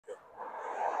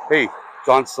Hey,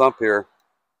 Jon Sump here.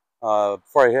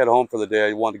 Before I head home for the day,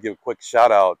 I wanted to give a quick shout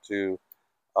out to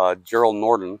Jerryll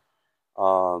Noorden.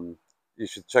 You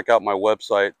should check out my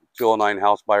website,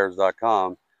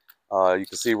 209housebuyers.com. You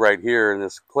can see right here in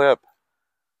this clip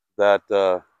that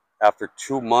after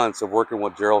 2 months of working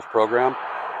with Jerryl's program,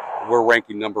 we're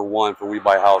ranking #1 for We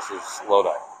Buy Houses Lodi.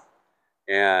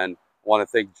 And I want to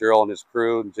thank Jerryll and his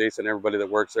crew and Jaeson and everybody that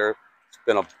works there. It's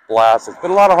been a blast. It's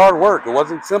been a lot of hard work. It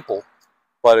wasn't simple,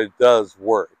 but it does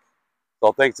work.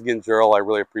 So thanks again, Jerryll. I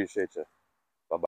really appreciate you.